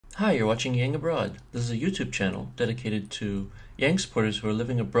Hi, you're watching Yang Abroad. This is a YouTube channel dedicated to Yang supporters who are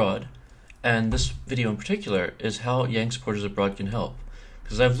living abroad, and this video in particular is how Yang supporters abroad can help.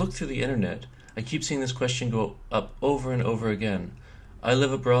 Because I've looked through the internet, I keep seeing this question go up over and over again. I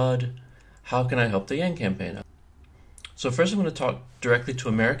live abroad, how can I help the Yang campaign? So first I'm going to talk directly to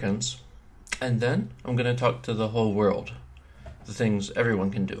Americans, and then I'm going to talk to the whole world, the things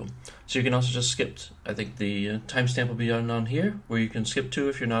everyone can do. So you can also just skip, I think the timestamp will be on here, where you can skip to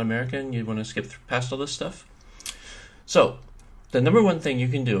if you're not American, you want to skip past all this stuff. So, the number one thing you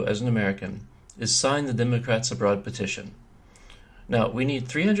can do as an American is sign the Democrats Abroad petition. Now, we need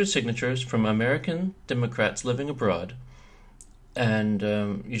 300 signatures from American Democrats living abroad, and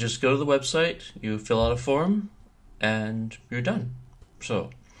you just go to the website, you fill out a form, and you're done.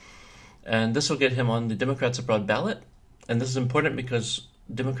 And this will get him on the Democrats Abroad ballot. And this is important because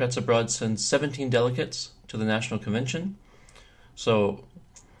Democrats Abroad sends 17 delegates to the National Convention. So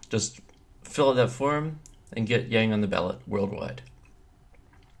just fill out that form and get Yang on the ballot worldwide.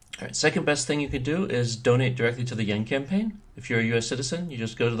 All right, second best thing you could do is donate directly to the Yang campaign. If you're a US citizen, you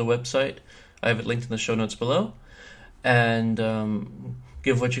just go to the website. I have it linked in the show notes below. And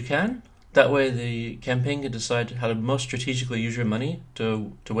give what you can. That way the campaign can decide how to most strategically use your money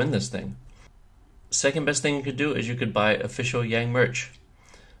to win this thing. Second best thing you could do is you could buy official Yang merch.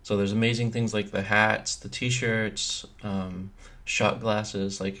 So there's amazing things like the hats, the t-shirts, shot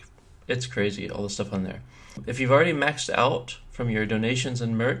glasses, like it's crazy, all the stuff on there. If you've already maxed out from your donations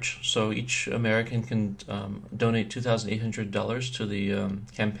and merch, so each American can donate $2,800 to the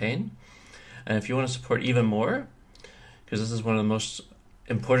campaign. And if you want to support even more, because this is one of the most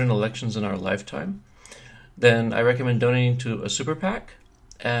important elections in our lifetime, then I recommend donating to a super PAC.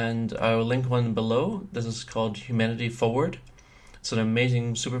 And I will link one below. This is called Humanity Forward. It's an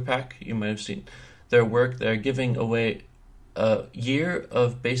amazing super PAC. You might have seen their work. They're giving away a year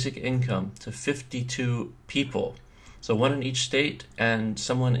of basic income to 52 people. So one in each state and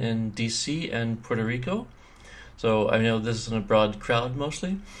someone in DC and Puerto Rico. So I know this is an abroad crowd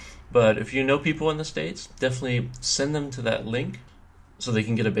mostly, but if you know people in the States, definitely send them to that link so they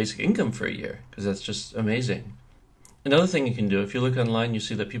can get a basic income for a year, because that's just amazing. Another thing you can do, if you look online, you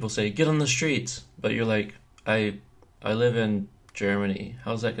see that people say, get on the streets. But you're like, I live in Germany.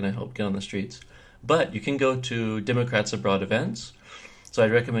 How's that going to help get on the streets? But you can go to Democrats Abroad events. So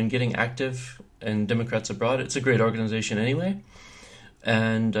I'd recommend getting active in Democrats Abroad. It's a great organization anyway.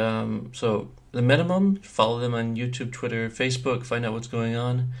 And so the minimum, follow them on YouTube, Twitter, Facebook, find out what's going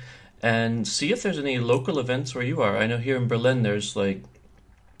on. And see if there's any local events where you are. I know here in Berlin there's like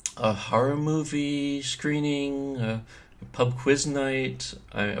a horror movie screening, a pub quiz night.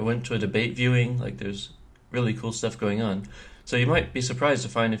 I went to a debate viewing. Like, there's really cool stuff going on. So you might be surprised to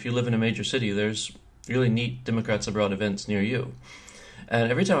find if you live in a major city, there's really neat Democrats Abroad events near you. And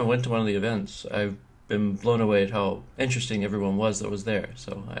every time I went to one of the events, I've been blown away at how interesting everyone was that was there.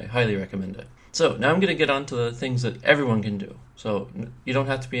 So I highly recommend it. So now I'm going to get on to the things that everyone can do. So you don't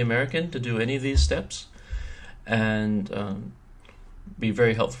have to be American to do any of these steps. And be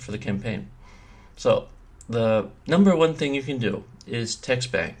very helpful for the campaign. So the number one thing you can do is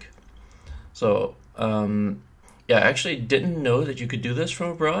Textbank. So yeah, I actually didn't know that you could do this from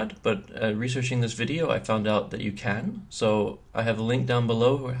abroad, but researching this video I found out that you can. So I have a link down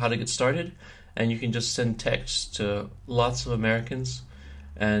below how to get started, and you can just send text to lots of Americans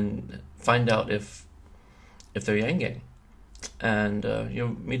and find out if they're Yang Gang, and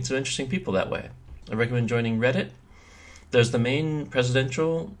you'll meet some interesting people that way. I recommend joining Reddit. There's the main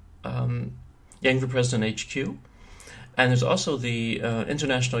presidential Yang for President HQ, and there's also the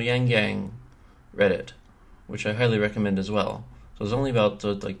International Yang Gang Reddit, which I highly recommend as well. So there's only about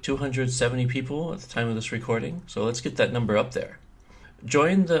like 270 people at the time of this recording, so let's get that number up there.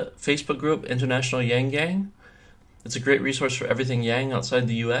 Join the Facebook group International Yang Gang. It's a great resource for everything Yang outside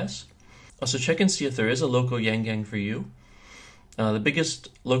the US. Also check and see if there is a local Yang Gang for you. The biggest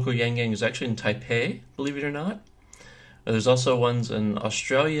local Yang Gang is actually in Taipei, believe it or not. There's also ones in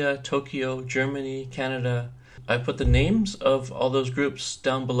Australia, Tokyo, Germany, Canada. I put the names of all those groups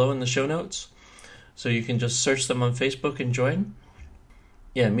down below in the show notes, so you can just search them on Facebook and join.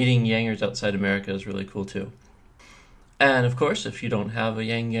 Yeah, meeting Yangers outside America is really cool too. And of course, if you don't have a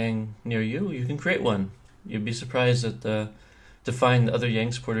Yang Gang near you, you can create one. You'd be surprised to find other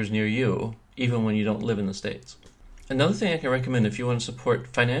Yang supporters near you, even when you don't live in the States. Another thing I can recommend if you want to support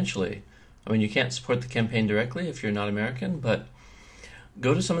financially, I mean, you can't support the campaign directly if you're not American, but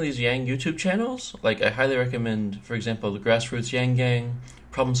go to some of these Yang YouTube channels. Like, I highly recommend, for example, the Grassroots Yang Gang,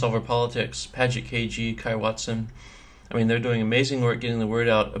 Problem Solver Politics, Paget Kagy, Kai Watson. I mean, they're doing amazing work getting the word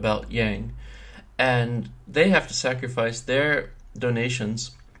out about Yang. And they have to sacrifice their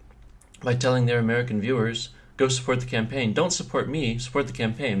donations by telling their American viewers, go support the campaign. Don't support me, support the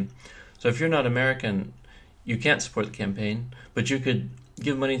campaign. So if you're not American, you can't support the campaign, but you could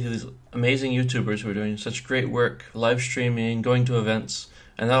give money to these amazing YouTubers who are doing such great work, live streaming, going to events,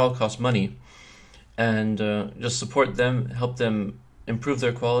 and that all costs money. And just support them, help them improve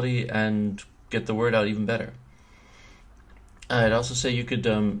their quality, and get the word out even better. I'd also say you could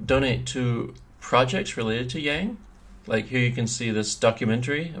donate to projects related to Yang. Like here you can see this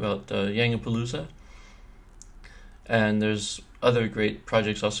documentary about Yangapalooza. And there's other great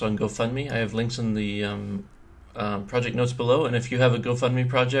projects also on GoFundMe. I have links in the project notes below. And if you have a GoFundMe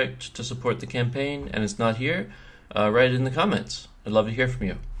project to support the campaign and it's not here, write it in the comments. I'd love to hear from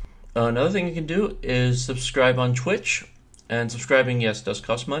you. Another thing you can do is subscribe on Twitch. And subscribing, yes, does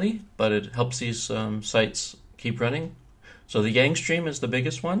cost money, but it helps these sites keep running. So the Yangstream is the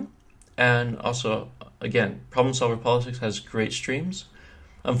biggest one. And also, again, Problem Solver Politics has great streams.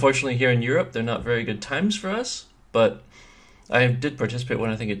 Unfortunately, here in Europe, they're not very good times for us, but I did participate one,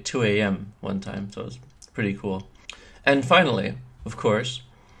 I think, at 2 a.m. one time, so it was pretty cool. And finally, of course,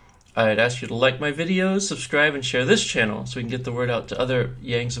 I'd ask you to like my videos, subscribe, and share this channel so we can get the word out to other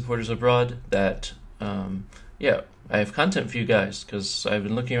Yang supporters abroad that, yeah, I have content for you guys, because I've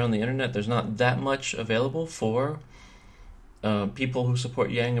been looking around the internet. There's not that much available for people who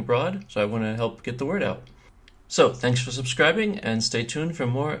support Yang abroad, so I want to help get the word out. So, thanks for subscribing, and stay tuned for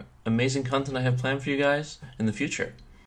more amazing content I have planned for you guys in the future.